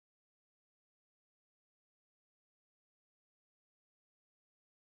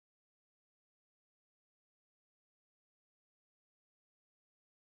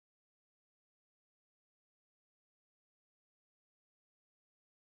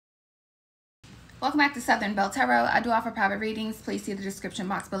Welcome back to Southern Belle Tarot. I do offer private readings. Please see the description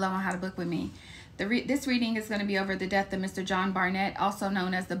box below on how to book with me. This reading is going to be over the death of Mr. John Barnett, also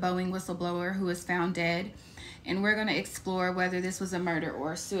known as the Boeing whistleblower, who was found dead. And we're going to explore whether this was a murder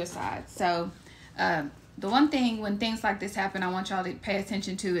or a suicide. So the one thing when things like this happen, I want y'all to pay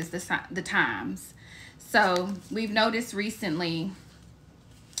attention to is the times. So we've noticed recently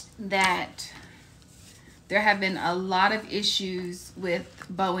that there have been a lot of issues with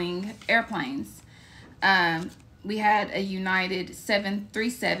Boeing airplanes. We had a United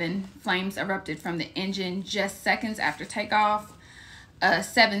 737, flames erupted from the engine just seconds after takeoff. A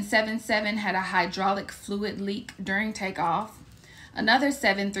 777 had a hydraulic fluid leak during takeoff. Another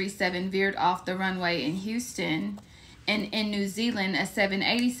 737 veered off the runway in Houston. And in New Zealand, a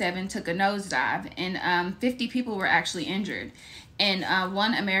 787 took a nosedive, and 50 people were actually injured. And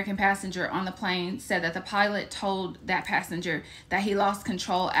one American passenger on the plane said that the pilot told that passenger that he lost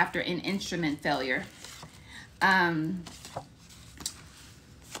control after an instrument failure.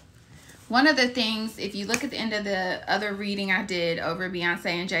 One of the things, if you look at the end of the other reading I did over Beyonce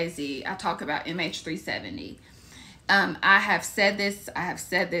and Jay-Z, I talk about MH370. I have said this,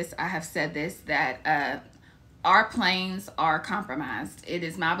 that our planes are compromised. It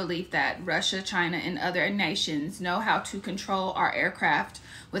is my belief that Russia, China, and other nations know how to control our aircraft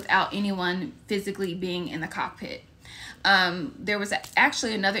without anyone physically being in the cockpit. There was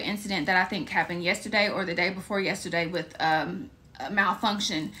actually another incident that I think happened yesterday or the day before yesterday with a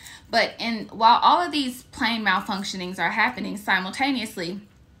malfunction. But while all of these plane malfunctionings are happening simultaneously,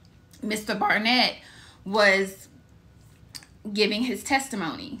 Mr. Barnett was giving his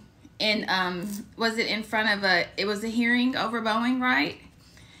testimony. And was it in front of it was a hearing over Boeing, right?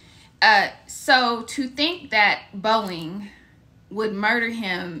 So to think that Boeing would murder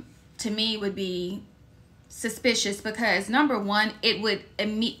him, to me, would be suspicious, because number one, it would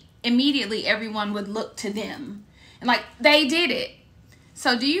immediately everyone would look to them and like they did it.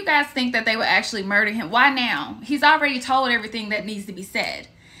 So do you guys think that they would actually murder him? Why now? He's already told everything that needs to be said.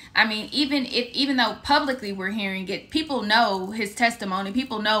 I mean, even though publicly we're hearing it, people know his testimony,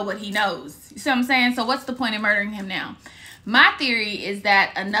 people know what he knows. You see what I'm saying? So what's the point of murdering him now? My theory is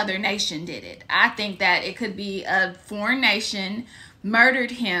that another nation did it. I think that it could be a foreign nation murdered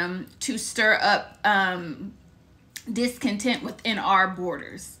him to stir up discontent within our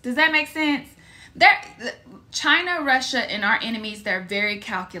borders. Does that make sense? China, Russia, and our enemies, they're very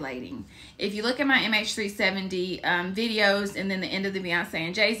calculating. If you look at my MH370 videos and then the end of the Beyonce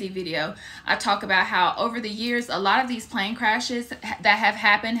and Jay-Z video, I talk about how over the years, a lot of these plane crashes that have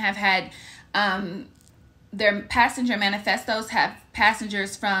happened have had their passenger manifestos have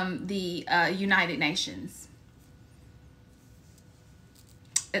passengers from the United Nations.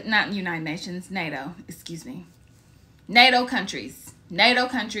 Not United Nations, NATO, excuse me. NATO countries. NATO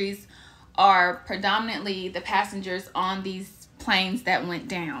countries are predominantly the passengers on these planes that went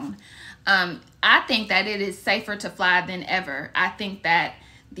down. I think that it is safer to fly than ever. I think that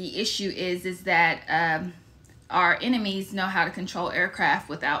the issue is that our enemies know how to control aircraft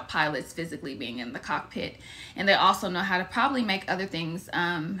without pilots physically being in the cockpit. And they also know how to probably make other things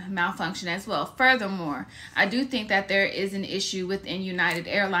malfunction as well. Furthermore, I do think that there is an issue within United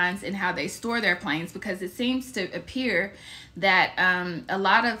Airlines and how they store their planes, because it seems to appear that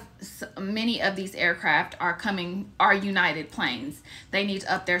many of these aircraft are United planes. They need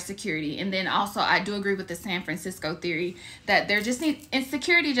to up their security. And then also, I do agree with the San Francisco theory that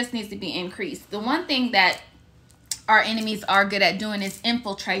security just needs to be increased. The one thing that our enemies are good at doing is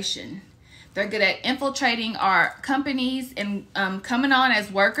infiltration. They're good at infiltrating our companies and coming on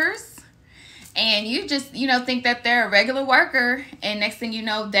as workers. And you just, think that they're a regular worker. And next thing you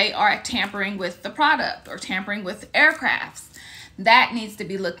know, they are tampering with the product or tampering with aircrafts. That needs to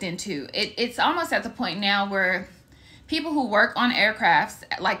be looked into. It's almost at the point now where people who work on aircrafts,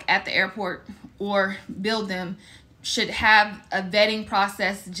 like at the airport or build them, should have a vetting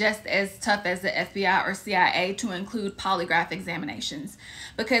process just as tough as the FBI or CIA to include polygraph examinations,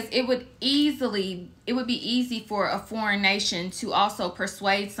 because it would be easy for a foreign nation to also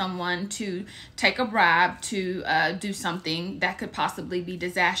persuade someone to take a bribe to do something that could possibly be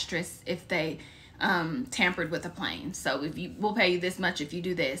disastrous if they tampered with a plane. So we'll pay you this much if you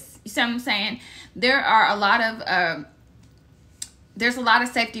do this. You see what I'm saying? There's a lot of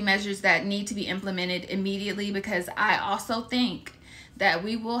safety measures that need to be implemented immediately, because I also think that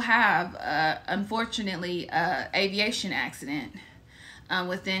we will have, unfortunately, aviation accident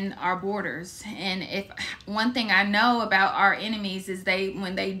within our borders. And if one thing I know about our enemies is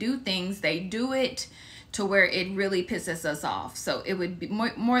when they do things, they do it to where it really pisses us off. So it would be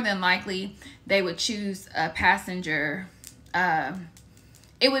more than likely they would choose a passenger.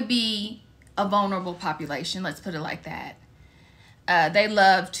 It would be a vulnerable population. Let's put it like that. They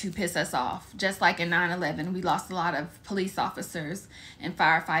love to piss us off. Just like in 9/11, we lost a lot of police officers and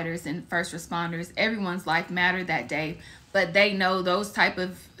firefighters and first responders. Everyone's life mattered that day, but they know those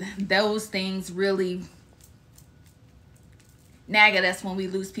things really nag at us when we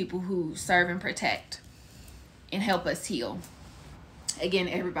lose people who serve and protect and help us heal. Again,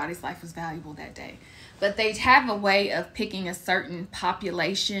 everybody's life was valuable that day. But they have a way of picking a certain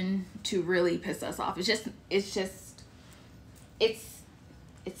population to really piss us off. It's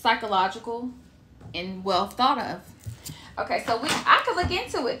psychological and well thought of. Okay, so I could look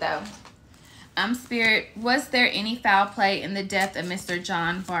into it though. Spirit, was there any foul play in the death of Mr.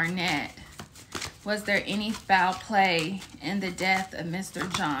 John Barnett? Was there any foul play in the death of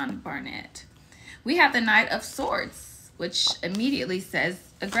Mr. John Barnett? We have the Knight of Swords, which immediately says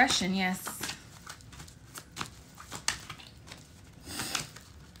aggression, yes.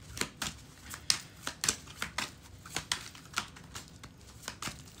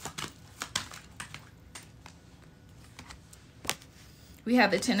 We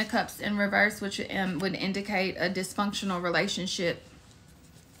have the Ten of Cups in reverse, which would indicate a dysfunctional relationship.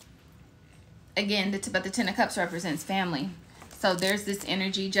 Again, but the Ten of Cups represents family. So there's this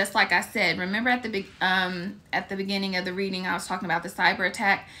energy, just like I said. Remember at the beginning of the reading, I was talking about the cyber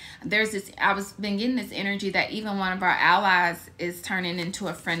attack. There's this. Been getting this energy that even one of our allies is turning into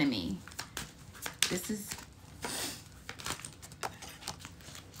a frenemy. This is.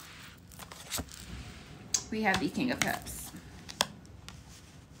 We have the King of Cups.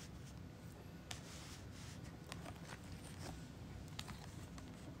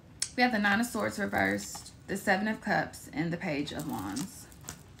 We have the Nine of Swords reversed, the Seven of Cups, and the Page of Wands.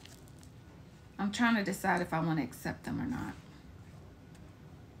 I'm trying to decide if I want to accept them or not.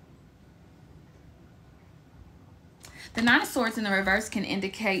 The Nine of Swords in the reverse can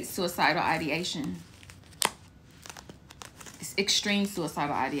indicate suicidal ideation. It's extreme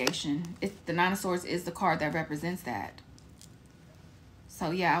suicidal ideation. The Nine of Swords is the card that represents that.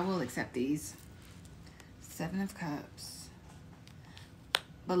 So yeah, I will accept these. Seven of Cups.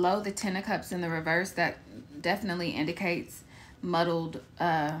 Below the Ten of Cups in the reverse, that definitely indicates muddled,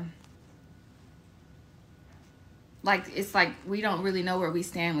 it's like we don't really know where we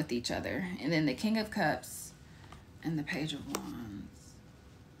stand with each other. And then the King of Cups and the Page of Wands.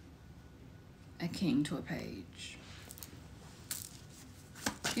 A king to a page.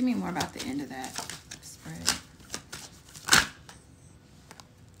 Give me more about the end of that spread.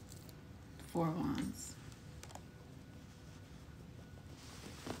 Four of Wands.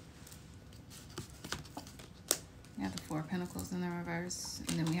 We have the Four of Pentacles in the reverse.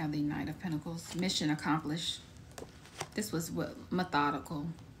 And then we have the Knight of Pentacles. Mission accomplished. This was methodical.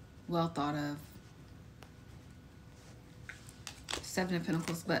 Well thought of. Seven of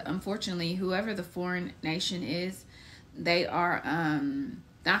Pentacles. But unfortunately, whoever the foreign nation is, they are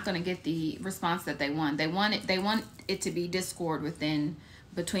not going to get the response that they want. They want it to be discord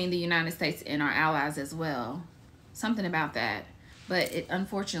between the United States and our allies as well. Something about that. But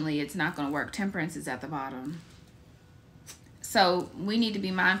unfortunately, it's not going to work. Temperance is at the bottom. So we need to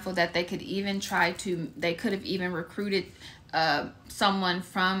be mindful that they could have even recruited someone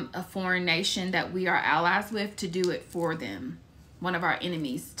from a foreign nation that we are allies with to do it for them, one of our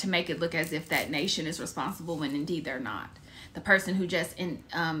enemies, to make it look as if that nation is responsible when indeed they're not. The person who just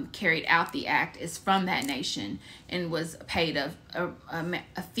carried out the act is from that nation and was paid a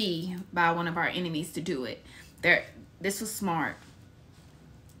fee by one of our enemies to do it. This was smart.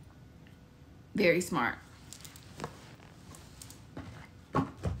 Very smart.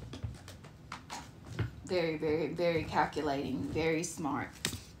 Very, very, very calculating, very smart.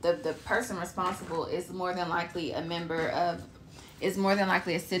 The person responsible is more than likely a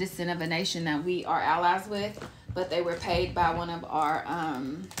citizen of a nation that we are allies with, but they were paid by one of our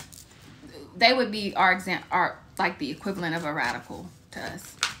they would be like the equivalent of a radical to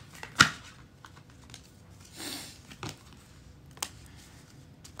us.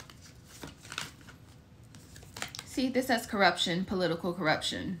 See, this says corruption, political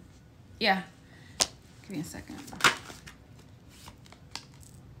corruption. Yeah. Give me a second.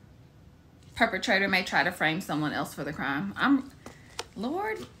 Perpetrator may try to frame someone else for the crime.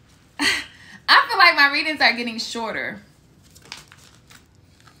 Lord, I feel like my readings are getting shorter.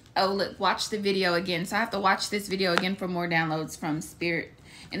 Oh, look, watch the video again. So I have to watch this video again for more downloads from Spirit.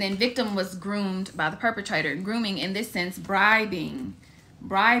 And then victim was groomed by the perpetrator. Grooming in this sense, bribing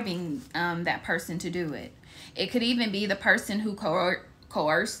that person to do it. It could even be the person who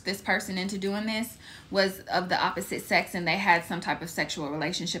coerced this person into doing this was of the opposite sex and they had some type of sexual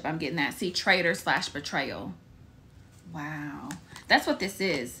relationship. I'm getting that. See, traitor / betrayal. Wow. That's what this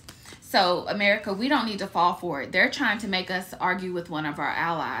is. So, America, we don't need to fall for it. They're trying to make us argue with one of our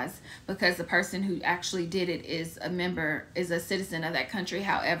allies because the person who actually did it is a citizen of that country.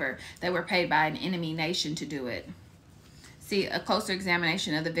 However, they were paid by an enemy nation to do it. See, a closer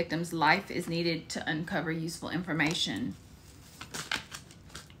examination of the victim's life is needed to uncover useful information.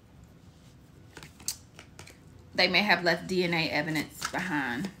 They may have left DNA evidence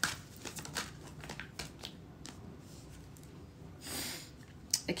behind.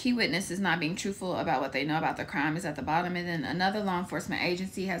 The key witness is not being truthful about what they know about the crime is at the bottom. And then another law enforcement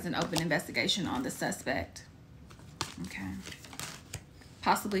agency has an open investigation on the suspect. Okay.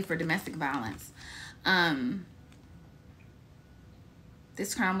 Possibly for domestic violence.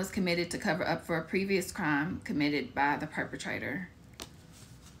 This crime was committed to cover up for a previous crime committed by the perpetrator.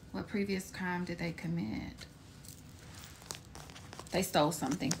 What previous crime did they commit? They stole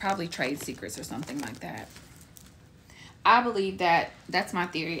something, probably trade secrets or something like that. I believe that's my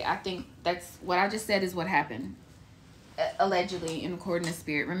theory. I think that's what I just said is what happened. Allegedly, in according to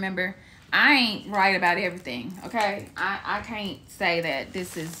spirit. Remember, I ain't right about everything, okay? I can't say that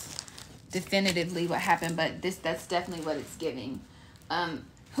this is definitively what happened, but that's definitely what it's giving.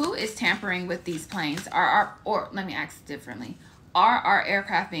 Who is tampering with these planes? Or let me ask differently. Are our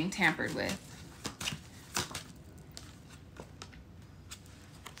aircraft being tampered with?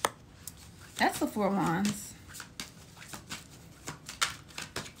 That's the Four of Wands.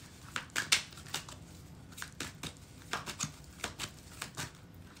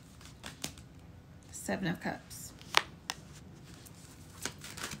 Seven of Cups.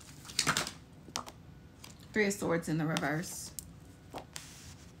 Three of Swords in the reverse.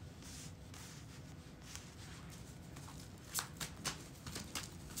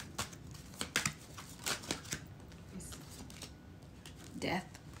 Death.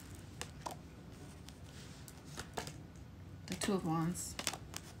 The Two of Wands.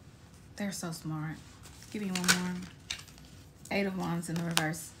 They're so smart. Give me one more. Eight of Wands in the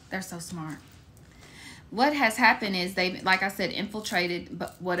reverse. They're so smart. What has happened is they, like I said, infiltrated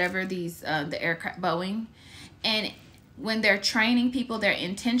whatever these, the aircraft, Boeing. And when they're training people, they're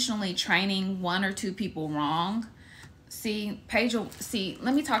intentionally training one or two people wrong. See,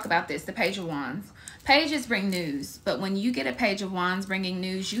 let me talk about this, the Page of Wands. Pages bring news, but when you get a Page of Wands bringing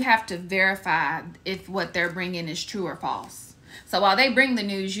news, you have to verify if what they're bringing is true or false. So while they bring the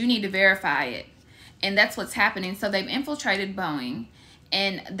news, you need to verify it. And that's what's happening. So they've infiltrated Boeing.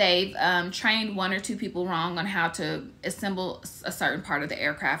 And they've trained one or two people wrong on how to assemble a certain part of the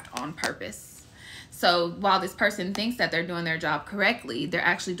aircraft on purpose. So while this person thinks that they're doing their job correctly, they're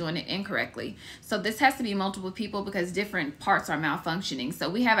actually doing it incorrectly. So this has to be multiple people because different parts are malfunctioning. So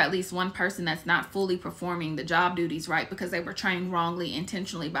we have at least one person that's not fully performing the job duties right because they were trained wrongly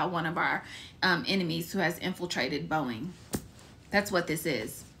intentionally by one of our enemies who has infiltrated Boeing. That's what this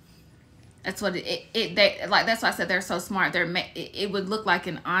is. That's what that's why I said they're so smart. It would look like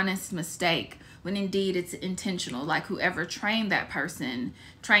an honest mistake when indeed it's intentional. Like whoever trained that person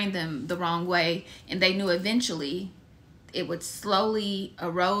trained them the wrong way, and they knew eventually it would slowly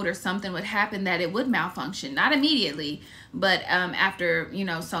erode or something would happen that it would malfunction. Not immediately, but after, you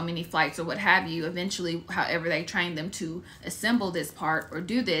know, so many flights or what have you, eventually, however they trained them to assemble this part or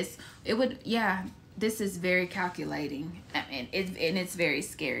do this, it would, yeah, this is very calculating, and it's very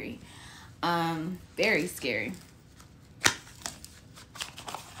scary. Very scary.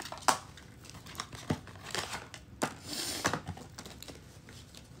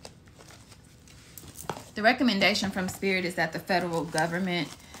 The recommendation from Spirit is that the federal government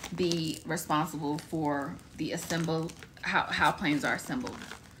be responsible for the how planes are assembled.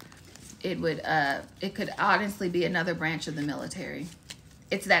 It could honestly be another branch of the military.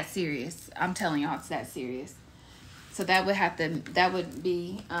 It's that serious. I'm telling y'all, it's that serious. So that would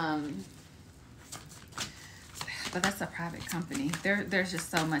be but that's a private company. There's just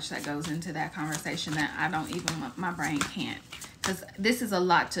so much that goes into that conversation that I don't even, my brain can't. Because this is a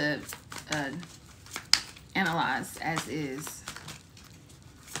lot to analyze as is.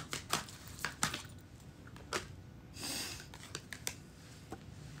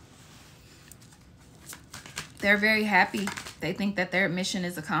 They're very happy. They think that their mission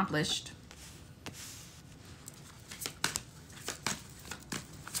is accomplished.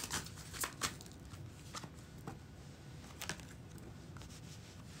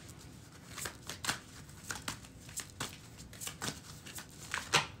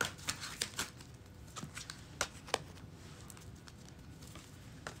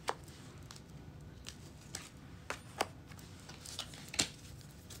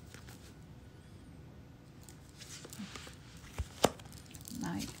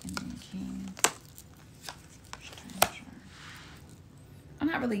 Knight and then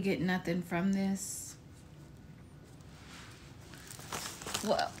not really getting nothing from this.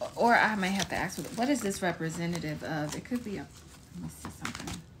 Well, or I may have to ask, what is this representative of? It could be a, let me see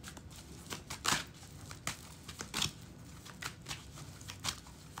something.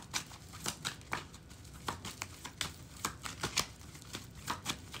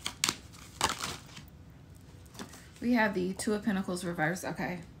 We have the Two of Pentacles reverse.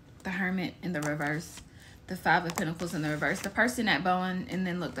 Okay. The Hermit in the reverse. The Five of Pentacles in the reverse. The person at Boeing, and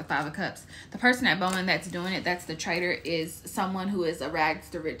then look, the Five of Cups. The person at Boeing that's doing it, that's the traitor, is someone who is a rags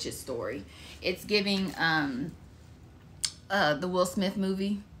to riches story. It's giving the Will Smith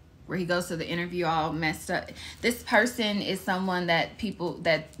movie where he goes to the interview all messed up. This person is someone that people,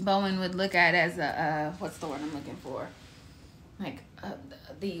 that Boeing would look at as a, what's the word I'm looking for? Like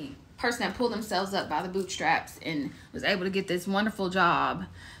the person that pulled themselves up by the bootstraps and was able to get this wonderful job,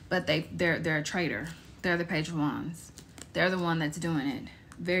 but they're a traitor. They're the Page of Wands. They're the one that's doing it.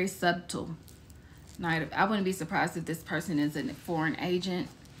 Very subtle. I wouldn't be surprised if this person is a foreign agent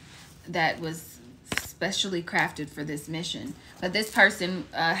that was specially crafted for this mission. But this person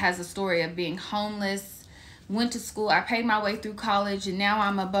has a story of being homeless, went to school. I paid my way through college, and now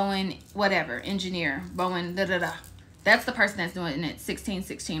I'm a Boeing whatever engineer. Boeing da da da. That's the person that's doing it.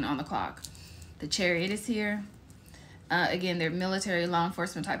 1616 on the clock. The Chariot is here. Again, they're military, law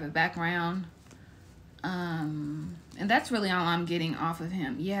enforcement type of background. And that's really all I'm getting off of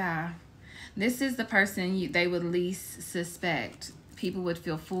him. Yeah. This is the person they would least suspect. People would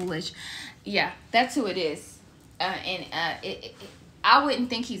feel foolish. Yeah, that's who it is. I wouldn't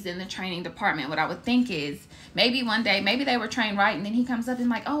think he's in the training department. What I would think is maybe one day, maybe they were trained right, and then he comes up and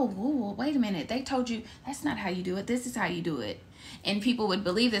like, oh, whoa, wait a minute. They told you that's not how you do it. This is how you do it. And people would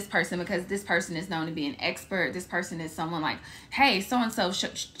believe this person because this person is known to be an expert. This person is someone like, hey, so-and-so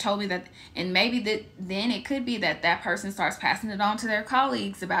told me that. And maybe then it could be that that person starts passing it on to their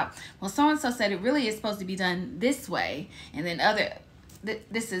colleagues about, well, so-and-so said it really is supposed to be done this way. And then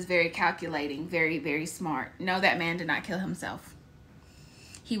this is very calculating, very, very smart. No, that man did not kill himself.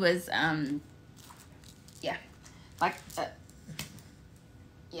 He was, yeah, like,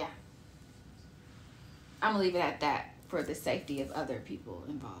 yeah. I'm gonna leave it at that for the safety of other people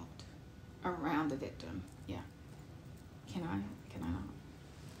involved around the victim. Yeah. Can I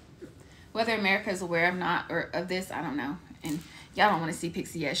not? Whether America is aware of this, I don't know. And y'all don't want to see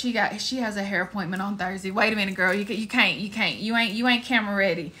Pixie yet. She has a hair appointment on Thursday. Wait a minute, girl. You ain't camera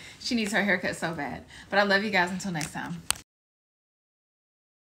ready. She needs her haircut so bad. But I love you guys. Until next time.